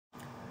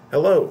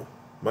Hello,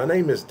 my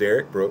name is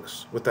Derek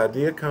Brooks with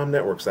IdeaCom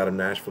Networks out of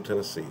Nashville,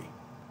 Tennessee.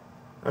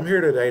 I'm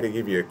here today to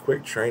give you a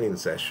quick training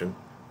session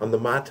on the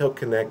Mitel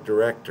Connect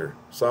Director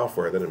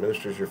software that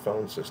administers your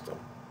phone system.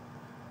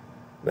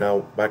 Now,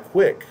 by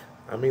quick,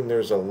 I mean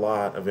there's a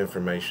lot of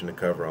information to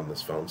cover on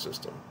this phone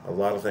system. A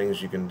lot of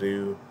things you can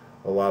do,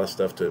 a lot of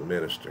stuff to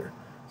administer.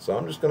 So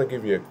I'm just going to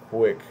give you a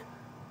quick,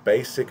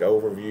 basic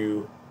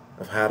overview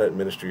of how to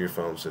administer your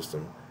phone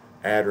system.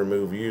 Add,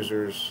 remove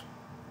users,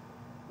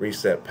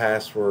 reset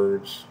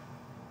passwords,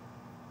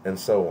 and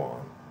so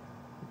on.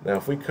 Now,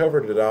 if we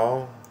covered it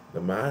all, the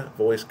My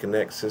Voice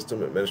Connect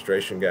System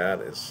Administration Guide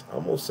is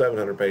almost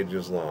 700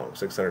 pages long,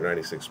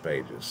 696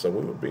 pages. So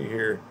we would be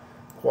here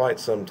quite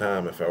some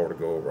time if I were to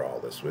go over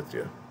all this with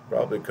you,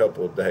 probably a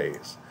couple of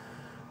days.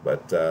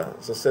 But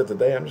as I said,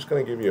 today I'm just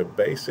going to give you a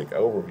basic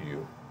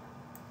overview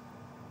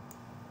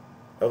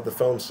of the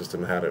phone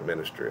system and how to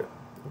administer it.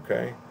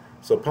 Okay?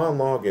 So upon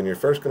login, you're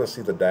first going to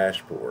see the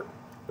dashboard.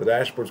 The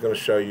dashboard is going to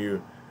show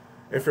you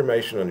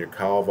information on your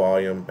call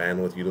volume,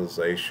 bandwidth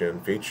utilization,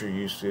 feature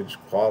usage,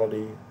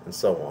 quality, and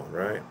so on,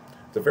 right?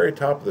 At the very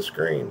top of the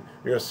screen,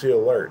 you're going to see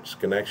alerts,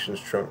 connections,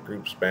 trunk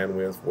groups,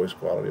 bandwidth, voice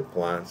quality,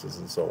 appliances,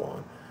 and so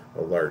on.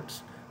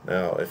 Alerts.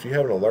 Now, if you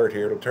have an alert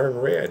here, it'll turn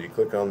red. You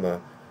click on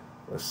the,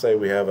 let's say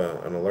we have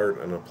an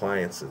alert on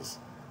appliances.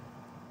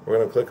 We're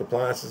going to click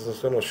appliances, and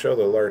it's going to show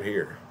the alert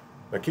here.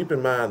 Now keep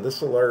in mind,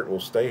 this alert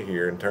will stay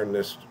here and turn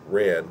this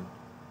red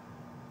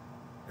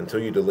until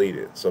you delete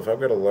it. So if I've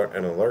got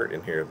an alert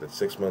in here that's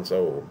 6 months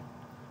old,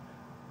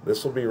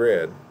 this will be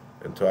red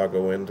until I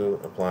go into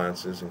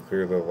appliances and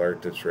clear the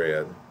alert that's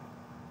red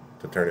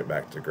to turn it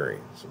back to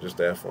green. So just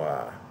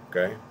FYI,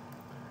 okay?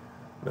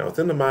 Now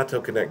within the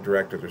Mitel Connect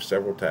Director, there's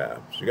several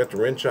tabs. You got the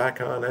wrench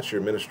icon, that's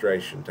your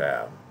administration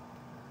tab.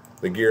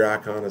 The gear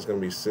icon is going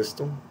to be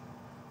system.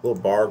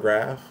 Little bar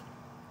graph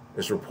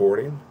is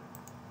reporting.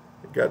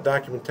 You've got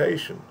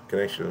documentation,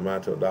 connection to the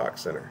Mitel Doc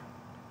Center.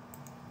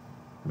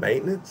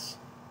 Maintenance,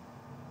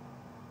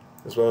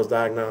 as well as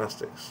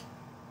diagnostics.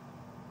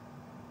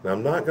 Now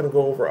I'm not going to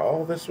go over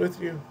all of this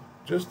with you,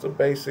 just the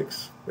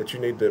basics that you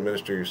need to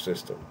administer your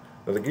system.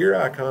 Now the gear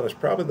icon is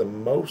probably the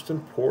most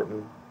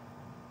important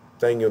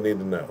thing you'll need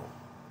to know,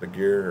 the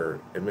gear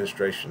or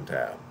administration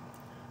tab.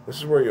 This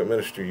is where you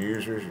administer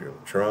users, your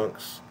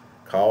trunks,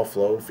 call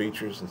flow,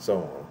 features, and so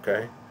on,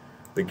 okay?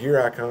 The gear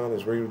icon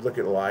is where you look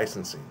at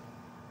licensing.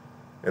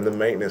 And the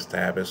maintenance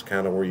tab is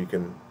kind of where you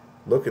can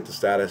look at the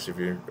status of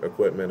your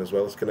equipment as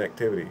well as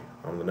connectivity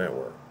on the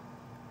network.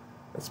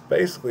 That's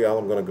basically all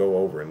I'm going to go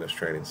over in this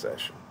training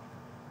session.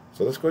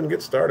 So let's go ahead and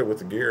get started with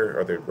the gear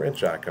or the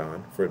wrench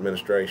icon for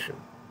administration.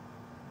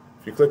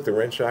 If you click the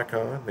wrench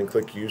icon and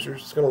click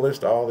users, it's going to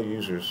list all the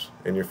users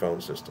in your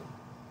phone system.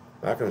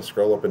 I can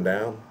scroll up and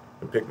down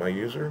and pick my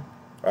user,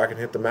 or I can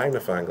hit the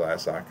magnifying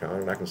glass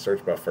icon and I can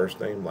search by first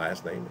name,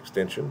 last name,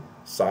 extension,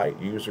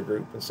 site, user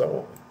group, and so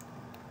on.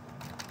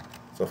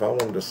 So if I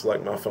wanted to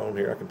select my phone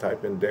here, I can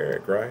type in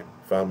Derek, right?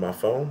 Find my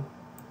phone,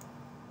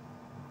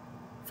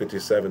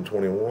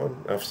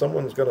 5721. Now if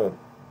someone's going to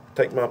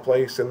take my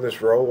place in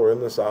this role or in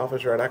this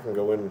office, right, I can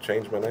go in and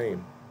change my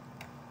name.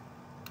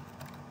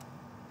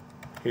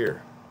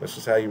 Here, this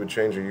is how you would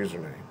change your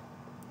username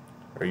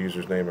or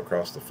user's name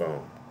across the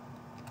phone.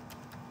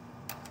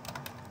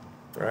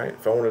 Right?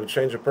 If I wanted to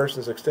change a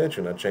person's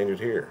extension, I'd change it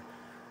here.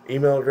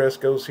 Email address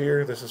goes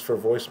here. This is for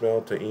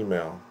voicemail to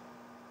email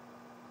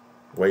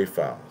WAV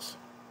files.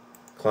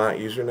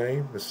 Client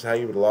username, this is how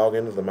you would log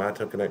into the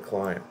Mitel Connect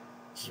client.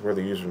 This is where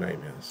the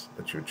username is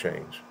that you would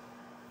change.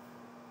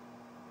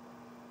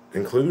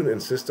 Include in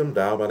system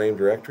dial by name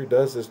directory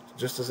does this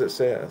just as it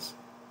says.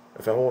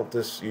 If I want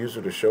this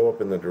user to show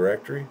up in the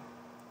directory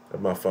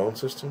of my phone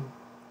system,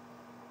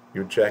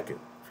 you would check it.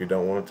 If you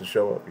don't want it to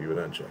show up, you would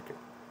uncheck it.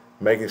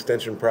 Make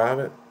extension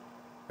private,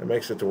 it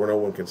makes it to where no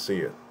one can see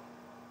it.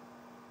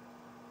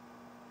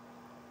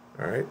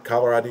 Alright,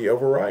 caller ID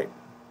overwrite.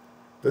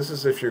 This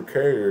is if your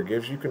carrier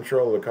gives you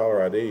control of the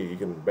caller ID, you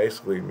can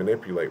basically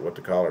manipulate what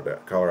the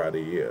caller ID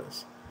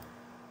is.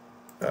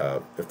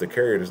 If the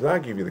carrier does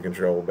not give you the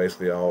control,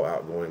 basically all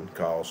outgoing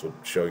calls would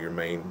show your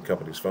main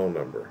company's phone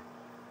number.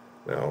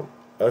 Now,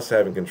 us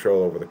having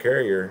control over the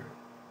carrier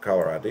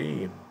caller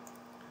ID,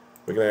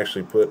 we can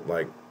actually put,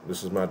 like,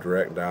 this is my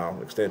direct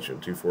dial extension,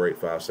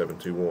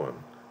 2485721.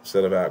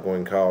 Instead of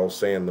outgoing calls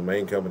saying the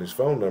main company's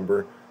phone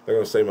number, they're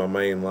going to say my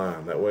main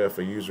line. That way if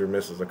a user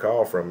misses a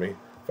call from me,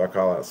 if I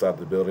call outside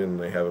the building and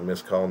they have a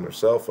missed call on their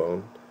cell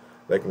phone,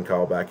 they can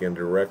call back in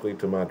directly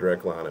to my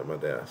direct line at my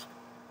desk.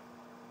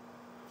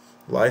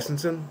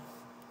 Licensing,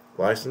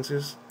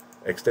 licenses,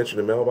 extension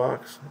to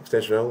mailbox,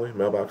 extension only,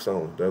 mailbox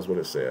only, does what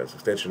it says.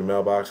 Extension to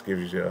mailbox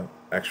gives you an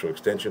actual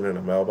extension in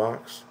a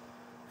mailbox.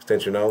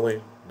 Extension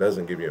only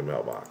doesn't give you a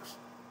mailbox.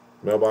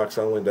 Mailbox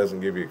only doesn't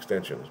give you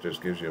extension, it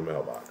just gives you a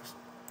mailbox.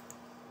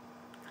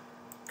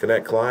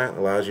 Connect client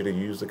allows you to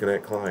use the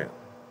Connect client.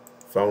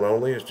 Phone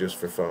only is just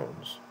for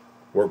phones.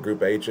 Work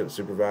group agent,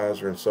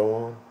 supervisor, and so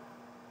on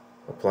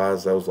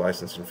applies those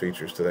licensing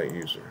features to that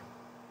user.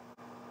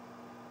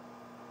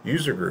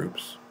 User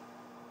groups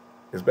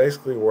is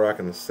basically where I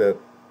can set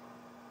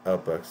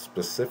up a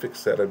specific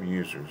set of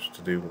users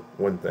to do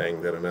one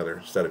thing that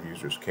another set of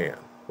users can,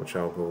 which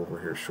I'll go over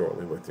here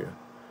shortly with you.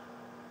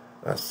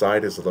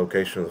 Site is the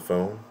location of the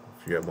phone,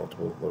 if you have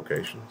multiple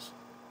locations.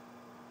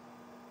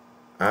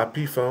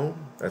 IP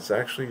phone, that's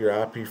actually your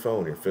IP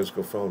phone, your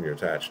physical phone you're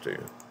attached to.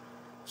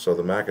 So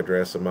the MAC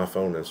address of my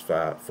phone is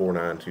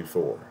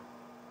 4924.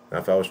 Now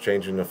if I was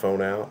changing the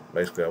phone out,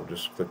 basically I would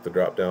just click the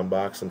drop down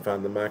box and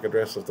find the MAC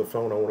address of the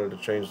phone I wanted to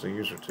change the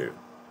user to.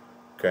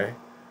 Okay?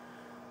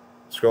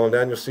 Scrolling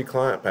down, you'll see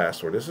client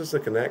password. This is the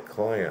Connect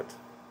client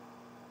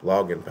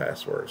login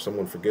password. If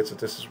someone forgets it,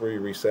 this is where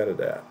you reset it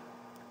at.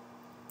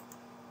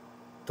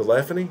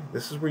 Telephony,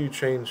 this is where you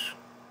change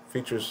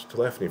features,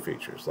 telephony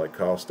features, like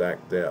call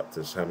stack depth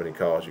is how many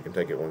calls you can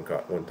take at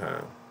one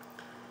time.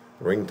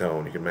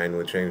 Ringtone, you can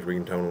manually change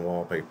ringtone and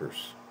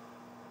wallpapers.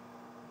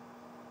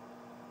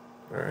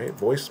 Alright,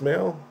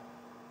 voicemail,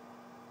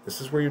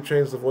 this is where you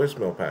change the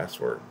voicemail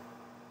password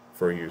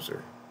for a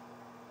user.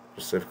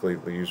 Specifically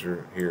the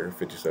user here,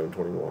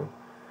 5721.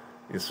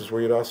 This is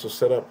where you'd also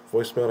set up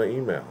voicemail to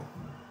email.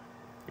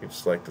 You'd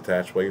select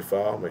attach WAV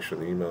file, make sure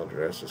the email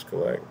address is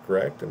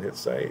correct, and hit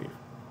save.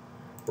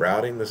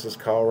 Routing, this is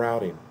call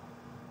routing.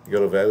 You go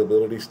to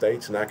availability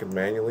states, and I can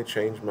manually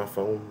change my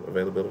phone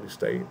availability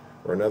state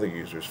or another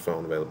user's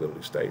phone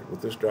availability state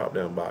with this drop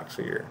down box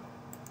here.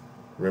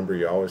 Remember,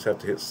 you always have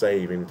to hit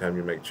save anytime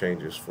you make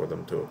changes for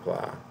them to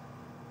apply.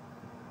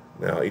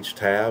 Now each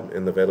tab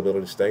in the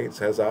availability states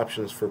has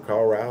options for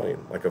call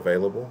routing, like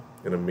available,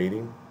 in a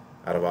meeting,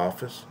 out of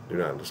office, do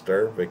not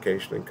disturb,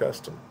 vacation, and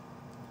custom.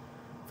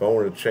 If I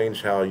wanted to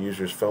change how a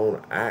user's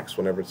phone acts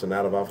whenever it's in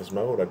out of office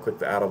mode, I'd click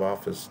the out of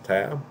office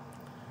tab,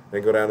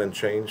 then go down and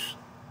change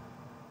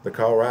the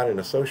call routing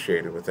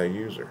associated with that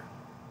user.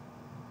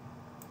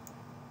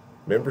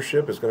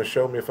 Membership is going to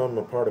show me if I'm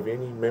a part of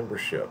any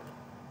membership,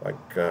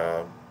 like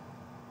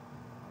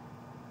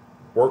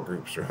work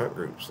groups or hunt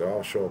groups. They'll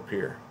all show up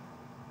here.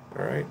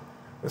 Alright,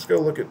 let's go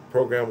look at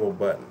programmable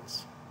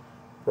buttons.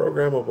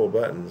 Programmable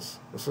buttons,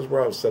 this is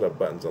where I would set up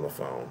buttons on the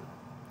phone.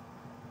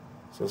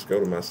 So let's go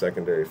to my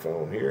secondary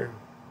phone here.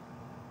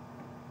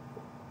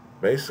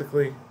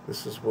 Basically,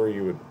 this is where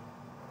you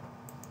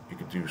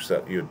could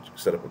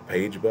set up a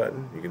page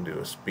button, you can do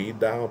a speed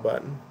dial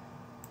button.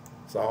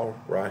 It's all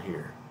right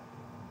here.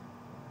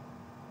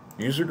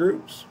 User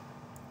groups.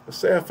 Let's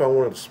say if I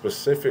wanted a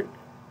specific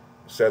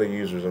set of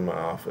users in my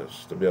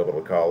office to be able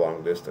to call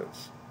long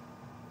distance.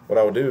 What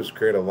I would do is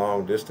create a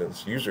long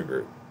distance user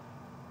group,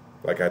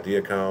 like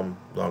Ideacom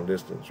long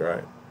distance,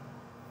 right?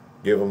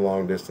 Give them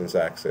long distance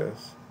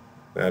access.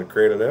 Now I'd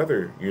create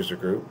another user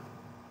group,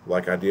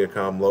 like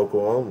Ideacom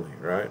local only,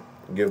 right?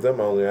 Give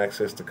them only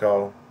access to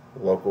call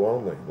local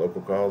only,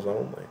 local calls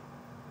only.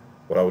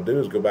 What I would do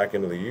is go back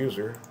into the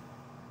user,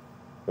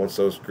 once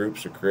those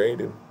groups are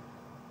created,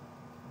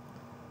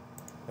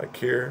 like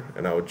here,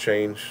 and I would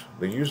change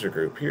the user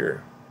group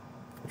here,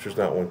 which was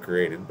not one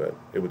created, but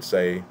it would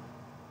say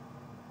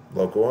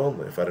local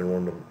only if I didn't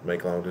want to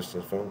make long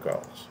distance phone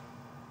calls.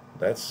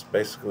 That's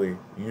basically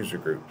user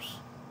groups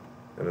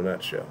in a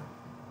nutshell.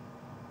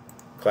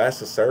 Class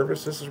of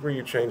service, this is where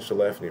you change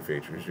telephony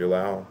features. You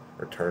allow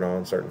or turn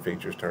on certain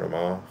features, turn them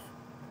off.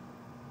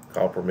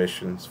 Call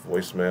permissions,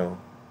 voicemail.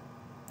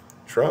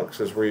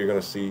 Trunks is where you're going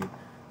to see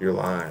your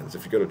lines.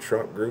 If you go to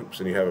trunk groups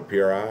and you have a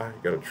PRI,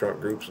 you go to trunk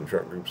groups and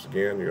trunk groups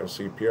again, you're going to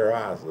see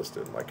PRIs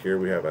listed. Like here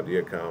we have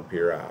Ideacom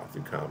PRI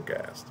through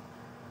Comcast.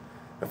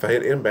 If I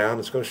hit inbound,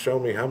 it's going to show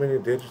me how many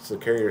digits the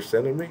carrier is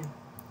sending me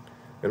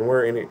and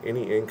where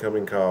any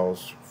incoming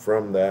calls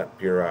from that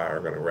PRI are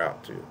going to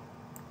route to,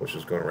 which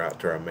is going to route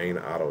to our main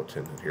auto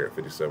attendant here at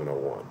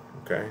 5701.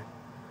 Okay.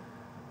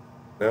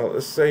 Now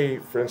let's say,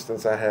 for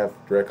instance, I have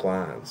direct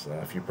lines.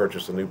 If you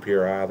purchase a new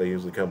PRI, they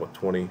usually come with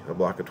a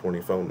block of 20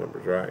 phone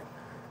numbers, right?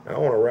 Now I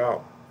want to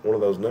route one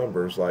of those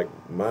numbers, like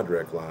my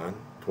direct line,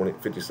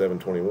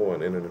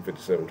 5721, ended in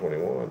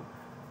 5721,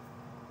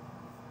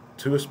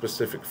 to a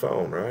specific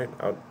phone, right?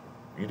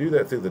 You do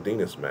that through the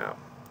DNS map.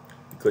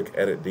 You click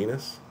Edit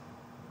DNS,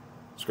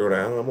 scroll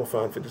down, and I'm going to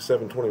find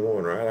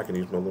 5721, right? I can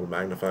use my little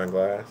magnifying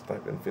glass,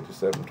 type in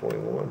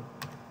 5721.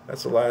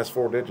 That's the last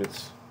 4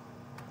 digits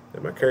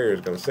that my carrier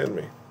is going to send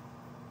me,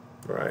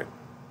 right?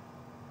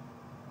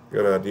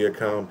 Go to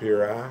Ideacom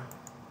PRI,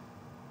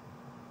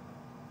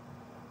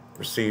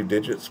 receive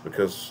digits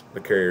because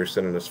the carrier is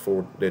sending us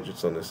 4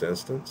 digits on this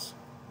instance.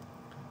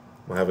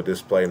 We'll have a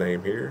display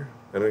name here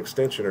and an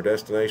extension or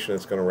destination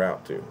it's going to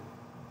route to.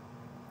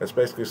 That's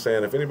basically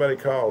saying if anybody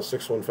calls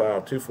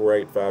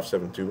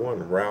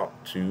 615-248-5721,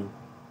 route to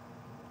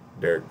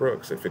Derek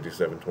Brooks at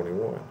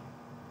 5721.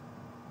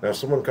 Now if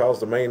someone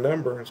calls the main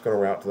number, it's going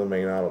to route to the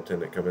main auto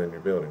attendant coming in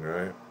your building,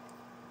 right?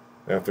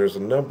 Now if there's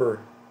a number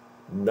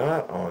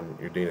not on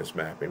your DNS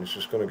mapping, it's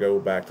just going to go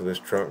back to this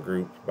trunk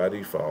group by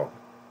default,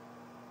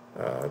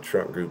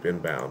 trunk group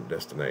inbound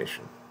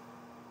destination.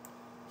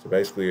 So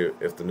basically,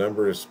 if the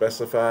number is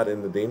specified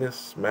in the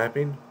DNS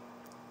mapping,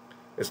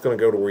 it's going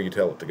to go to where you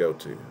tell it to go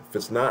to. If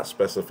it's not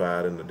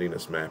specified in the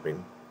DNS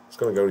mapping, it's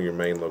going to go to your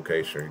main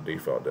location or your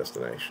default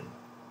destination.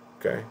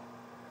 Okay?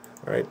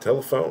 Alright,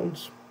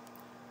 telephones.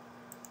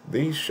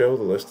 These show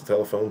the list of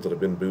telephones that have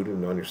been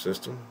booted on your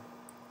system.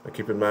 Now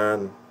keep in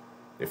mind,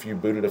 if you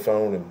booted a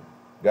phone and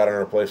got a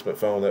replacement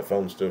phone, that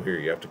phone's still here.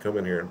 You have to come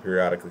in here and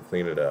periodically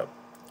clean it up.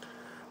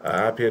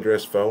 IP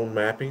address phone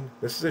mapping.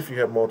 This is if you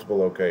have multiple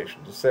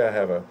locations. Let's say I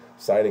have a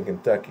site in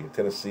Kentucky,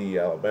 Tennessee,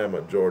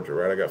 Alabama, Georgia,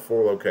 right? I got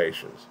 4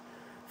 locations.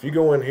 If you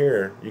go in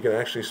here, you can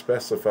actually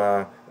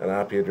specify an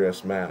IP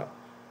address map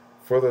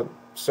for the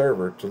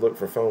server to look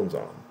for phones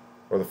on,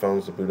 or the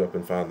phones to boot up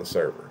and find the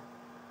server.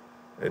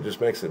 It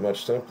just makes it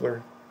much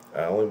simpler.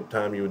 Only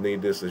time you would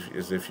need this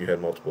is if you had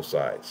multiple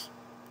sites.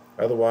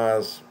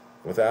 Otherwise,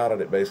 without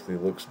it, it basically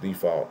looks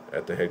default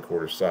at the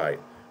headquarters site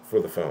for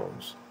the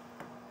phones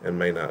and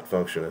may not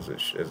function as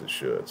it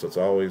should. So it's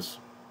always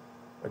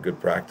a good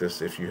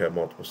practice if you have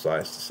multiple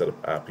sites to set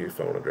up IP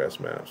phone address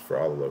maps for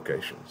all the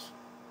locations.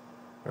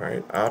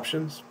 Alright,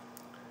 options.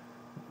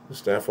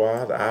 Just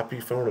FYI, the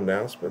IP phone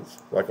announcements,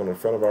 like on the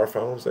front of our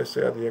phones, they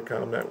say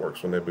Ideacom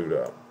Networks when they boot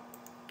up.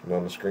 And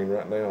on the screen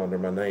right now, under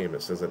my name,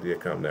 it says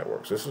Ideacom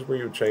Networks. This is where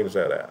you would change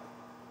that at.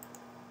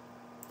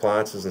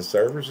 Appliances and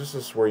servers, this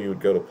is where you would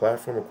go to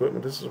platform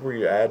equipment. This is where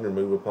you add and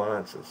remove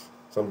appliances.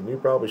 Something you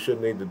probably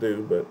shouldn't need to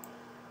do, but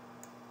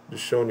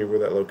just showing you where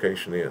that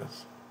location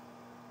is.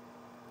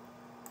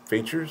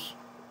 Features,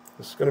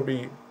 this is going to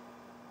be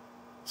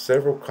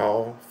several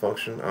call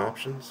function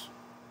options,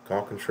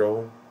 call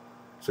control,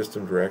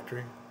 system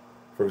directory.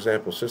 For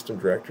example, system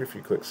directory, if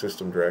you click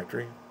system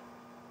directory,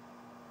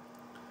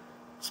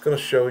 it's going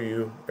to show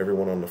you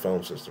everyone on the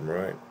phone system,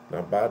 right?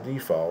 Now by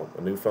default,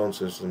 a new phone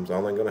system is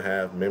only going to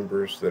have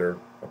members that are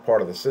a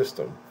part of the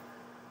system.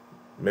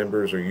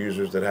 Members or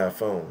users that have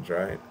phones,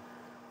 right?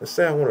 Let's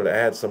say I wanted to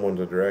add someone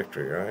to the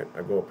directory, right?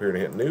 I go up here and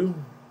hit new.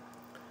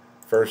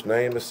 First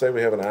name, let's say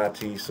we have an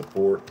IT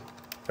support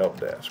help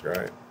desk,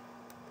 right?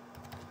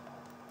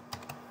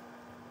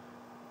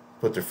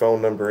 Put their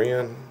phone number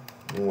in,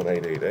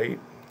 1888,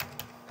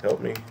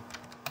 help me.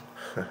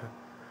 And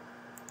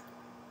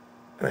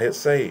I hit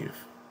save.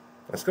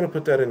 That's going to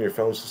put that in your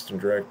phone system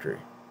directory.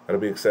 That'll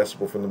be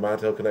accessible from the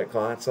Mitel Connect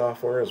client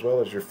software as well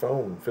as your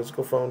phone,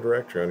 physical phone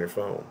directory on your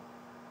phone.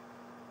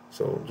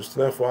 So just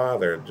an FYI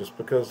there, just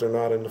because they're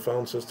not in the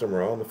phone system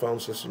or on the phone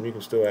system, you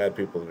can still add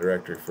people to the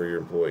directory for your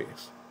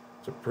employees.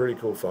 It's a pretty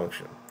cool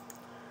function.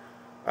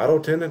 Auto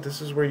tenant,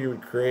 this is where you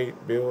would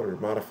create, build, or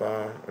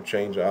modify or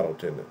change auto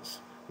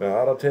tenants. Now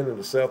auto tenant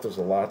itself, there's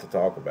a lot to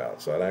talk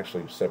about, so I'd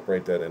actually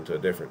separate that into a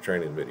different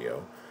training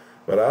video.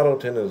 But auto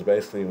tenant is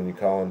basically when you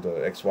call into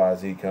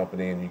XYZ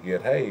company and you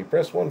get, hey,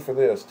 press 1 for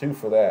this, 2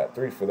 for that,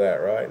 3 for that,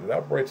 right? And it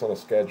operates on a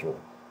schedule.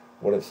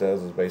 What it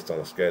says is based on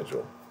a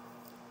schedule.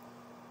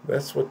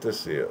 That's what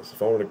this is.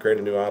 If I wanted to create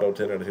a new auto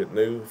tenant, I'd hit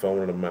new. If I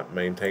wanted to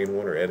maintain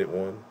one or edit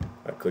one,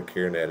 I'd click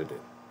here and edit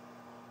it.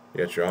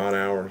 You got your on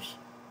hours,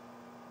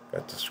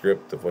 got the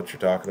script of what you're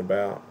talking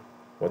about,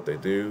 what they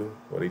do,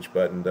 what each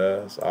button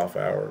does, off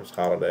hours,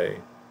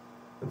 holiday,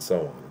 and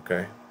so on,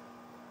 okay?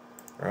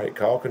 Alright,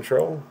 call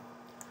control.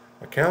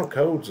 Account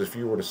codes, if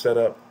you were to set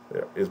up,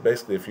 is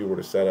basically if you were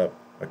to set up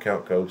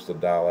account codes to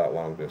dial out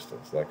long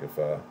distance. Like if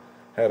I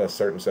had a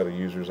certain set of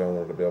users on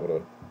there to be able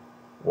to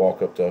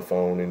walk up to a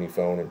phone, any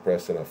phone, and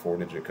press in a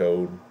 4-digit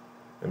code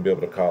and be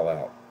able to call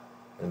out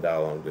and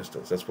dial long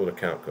distance. That's what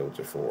account codes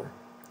are for.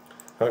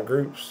 Hunt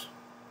groups.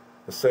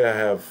 Let's say I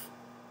have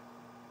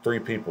 3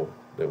 people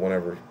that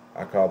whenever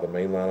I call the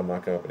main line of my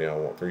company, I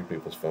want 3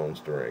 people's phones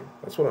to ring.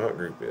 That's what a hunt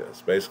group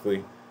is.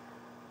 Basically,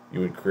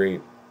 you would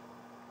create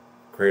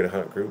a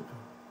hunt group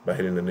by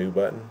hitting the new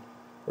button,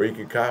 or you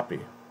could copy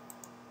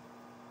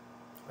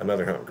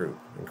another hunt group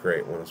and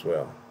create one as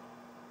well.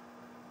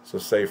 So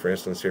say for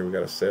instance here we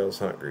got a sales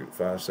hunt group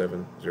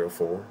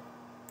 5704.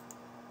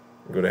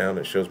 Go down,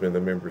 it shows me the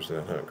members in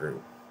that hunt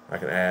group. I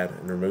can add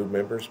and remove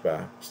members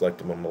by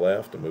selecting them on the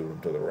left and move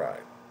them to the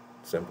right.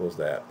 Simple as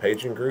that.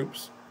 Paging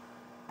groups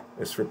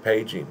is for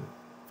paging.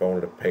 If I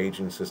wanted a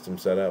paging system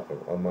set up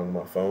among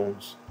my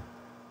phones,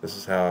 this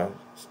is how I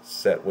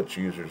set which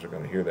users are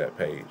going to hear that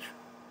page.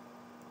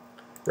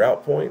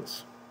 Route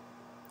points.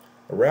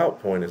 A route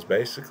point is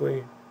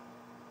basically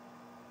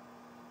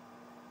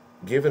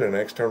giving an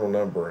external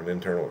number an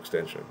internal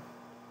extension.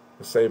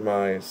 Let's say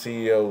my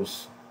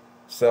CEO's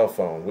cell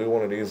phone, we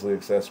want it easily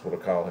accessible to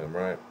call him,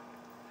 right?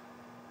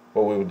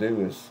 What we would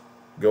do is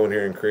go in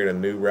here and create a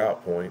new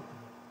route point,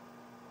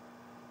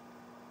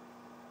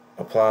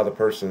 apply the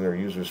person or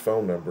user's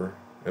phone number,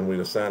 and we'd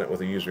assign it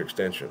with a user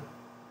extension.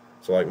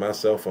 So like my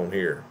cell phone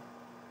here,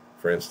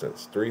 for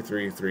instance,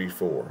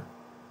 3334.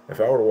 If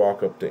I were to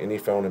walk up to any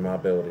phone in my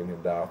building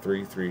and dial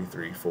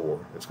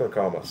 3334, it's going to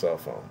call my cell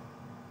phone.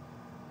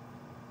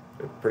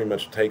 It pretty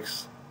much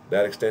takes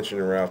that extension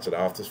and routes it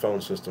off this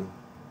phone system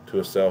to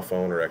a cell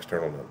phone or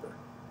external number.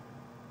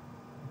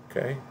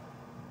 Okay.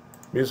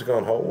 Music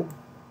on hold.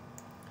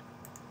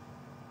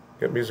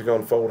 Got music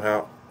on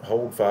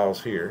hold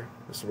files here.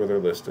 This is where they're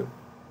listed.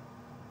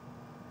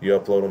 You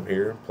upload them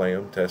here, play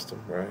them, test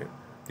them, right?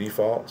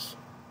 Defaults.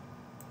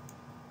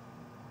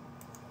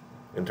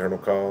 Internal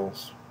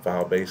calls,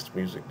 file-based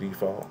music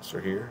defaults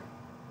are here.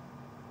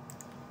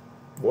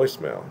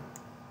 Voicemail.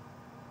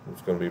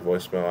 It's going to be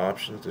voicemail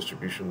options,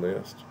 distribution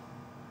list.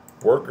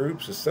 Work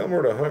groups is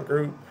similar to a hunt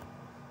group,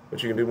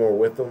 but you can do more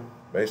with them.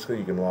 Basically,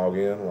 you can log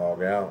in,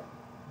 log out.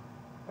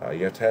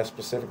 You have to have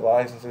specific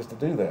licenses to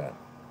do that.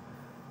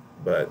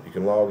 But you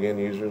can log in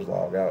users,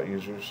 log out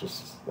users,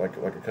 just like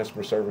a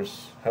customer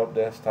service help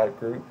desk type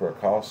group or a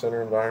call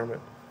center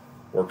environment.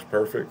 Works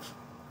perfect.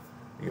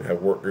 You can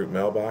have work group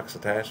mailbox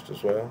attached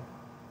as well.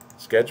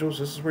 Schedules,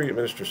 this is where you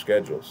administer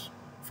schedules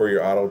for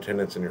your auto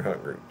tenants and your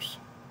hunt groups.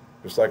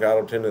 Just like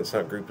auto tenants,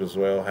 hunt groups as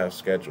well have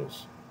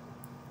schedules.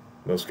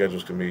 Those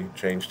schedules can be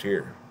changed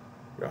here.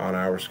 Your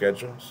on-hour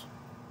schedules,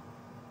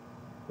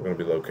 we're going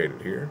to be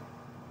located here.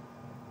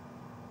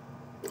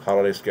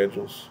 Holiday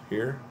schedules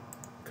here.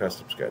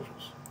 Custom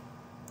schedules.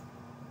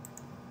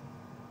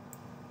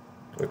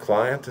 The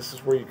client, this is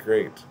where you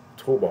create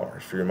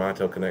toolbars for your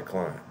Mitel Connect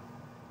client.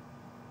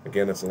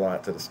 Again, it's a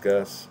lot to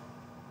discuss.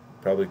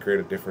 Probably create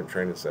a different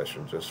training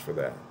session just for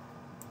that.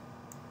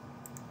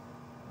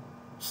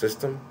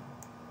 System,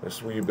 this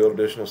is where you build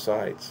additional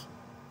sites.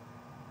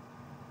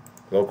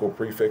 Local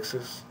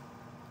prefixes,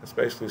 it's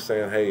basically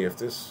saying, hey, if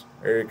this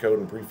area code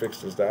and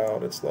prefix is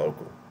dialed, it's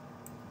local.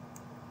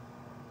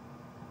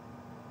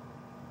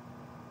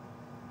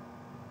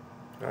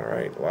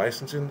 Alright,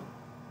 licensing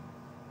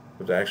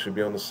would actually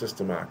be on the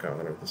system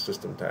icon or the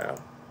system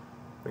tab,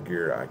 the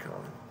gear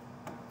icon.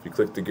 If you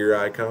click the gear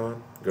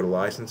icon, go to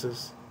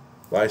licenses,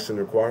 license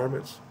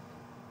requirements,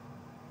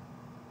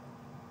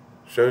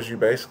 shows you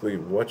basically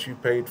what you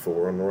paid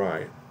for on the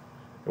right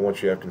and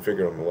what you have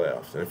configured on the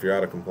left. And if you're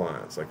out of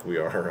compliance, like we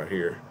are right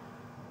here,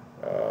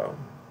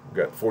 we've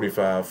got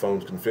 45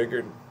 phones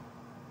configured,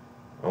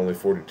 only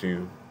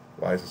 42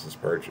 licenses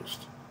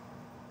purchased.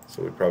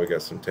 So we probably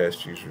got some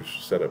test users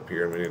set up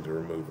here and we need to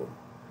remove them.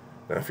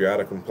 Now if you're out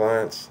of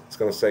compliance, it's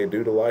going to say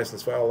due to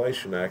license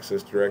violation,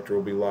 access directory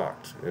will be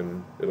locked,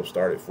 and it'll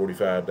start at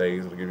 45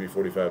 days. It'll give you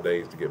 45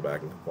 days to get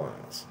back in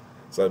compliance.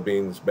 So that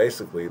means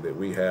basically that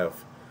we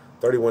have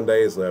 31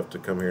 days left to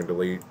come here and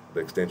delete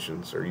the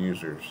extensions or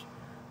users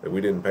that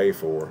we didn't pay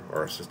for, or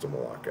our system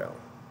will lock out.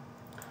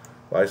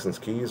 License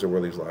keys are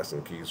where these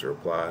license keys are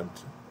applied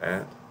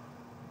at.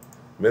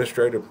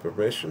 Administrative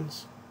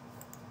permissions.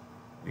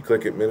 You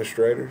click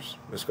administrators,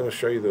 it's going to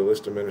show you the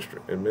list of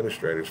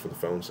administrators for the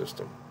phone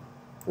system.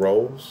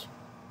 Roles,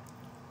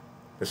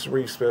 this is where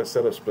you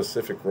set up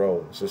specific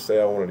roles. Just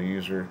say I wanted a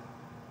user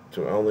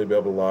to only be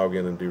able to log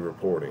in and do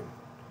reporting.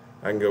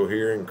 I can go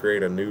here and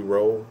create a new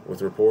role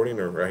with reporting,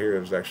 or right here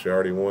there's actually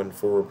already one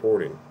for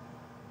reporting.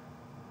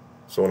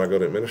 So when I go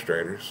to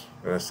administrators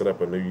and I set up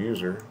a new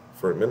user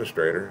for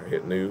administrator, I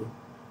hit new,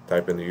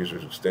 type in the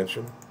user's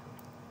extension,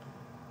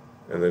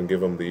 and then give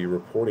them the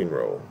reporting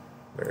role.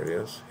 There it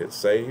is. Hit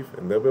save,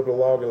 and they'll be able to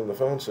log into the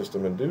phone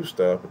system and do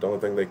stuff, but the only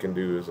thing they can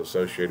do is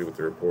associated with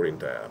the reporting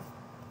tab.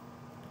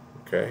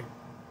 Okay?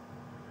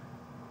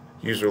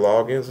 User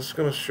logins, this is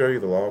going to show you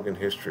the login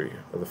history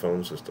of the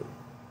phone system.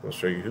 It'll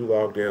show you who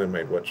logged in and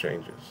made what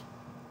changes.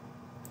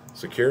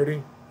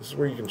 Security, this is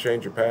where you can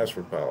change your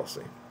password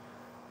policy.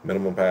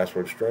 Minimum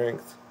password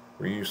strength,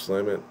 reuse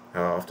limit,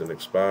 how often it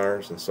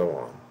expires, and so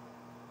on.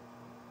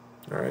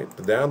 Alright,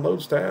 the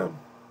downloads tab,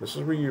 this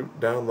is where you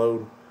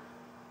download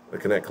the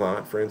Connect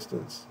client, for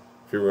instance.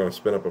 If you were going to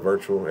spin up a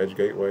virtual edge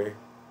gateway,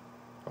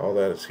 all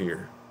that is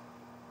here.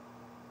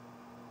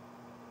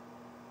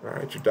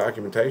 Alright, your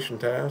documentation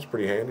tab is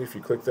pretty handy. If you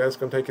click that, it's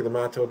going to take you to the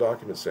Mitel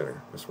Document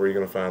Center. That's where you're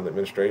going to find the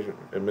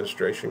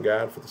administration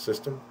guide for the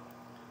system,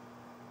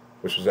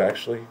 which is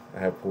actually, I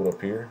have pulled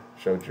up here,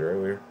 showed you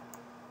earlier.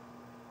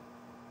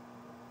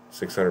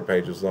 600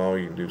 pages long.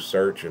 You can do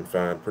search and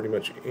find pretty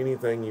much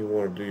anything you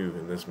want to do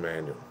in this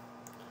manual.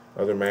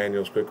 Other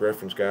manuals, quick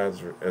reference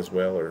guides as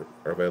well are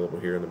available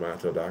here in the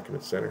Mitel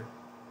Document Center.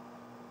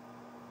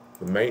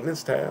 The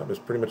maintenance tab is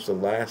pretty much the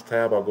last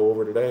tab I'll go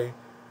over today.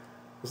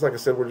 Just like I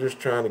said, we're just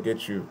trying to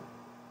get you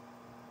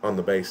on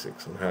the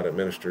basics on how to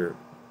administer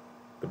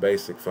the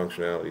basic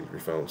functionality of your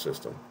phone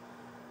system.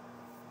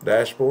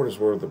 Dashboard is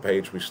where the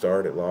page we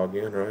start at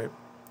login, right?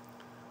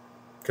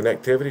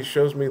 Connectivity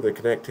shows me the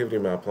connectivity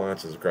of my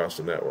appliances across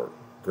the network.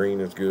 Green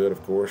is good,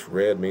 of course.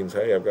 Red means,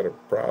 hey, I've got a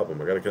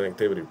problem. I've got a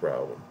connectivity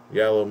problem.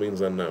 Yellow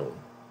means unknown.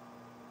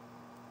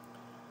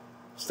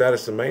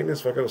 Status and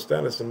maintenance, if I go to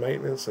status and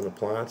maintenance and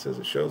appliances,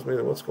 it shows me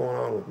that what's going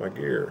on with my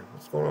gear,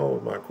 what's going on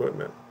with my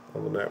equipment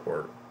on the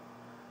network.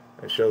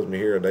 It shows me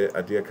here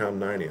a Diacom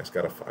 90. I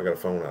got a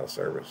phone out of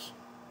service.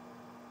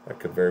 That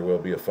could very well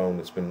be a phone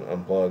that's been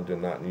unplugged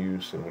and not in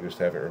use, and we just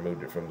haven't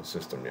removed it from the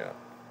system yet.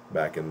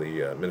 Back in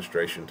the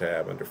administration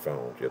tab under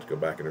phones, you have to go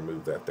back and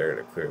remove that there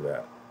to clear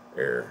that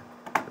error,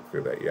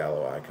 clear that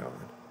yellow icon.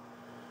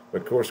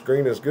 But of course,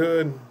 green is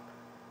good.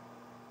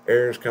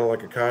 Error is kind of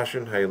like a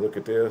caution. Hey, look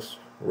at this.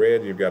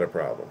 Red, you've got a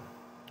problem.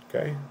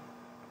 Okay.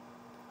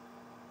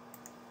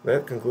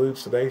 That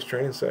concludes today's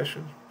training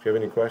session. If you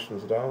have any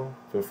questions at all,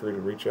 feel free to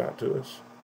reach out to us.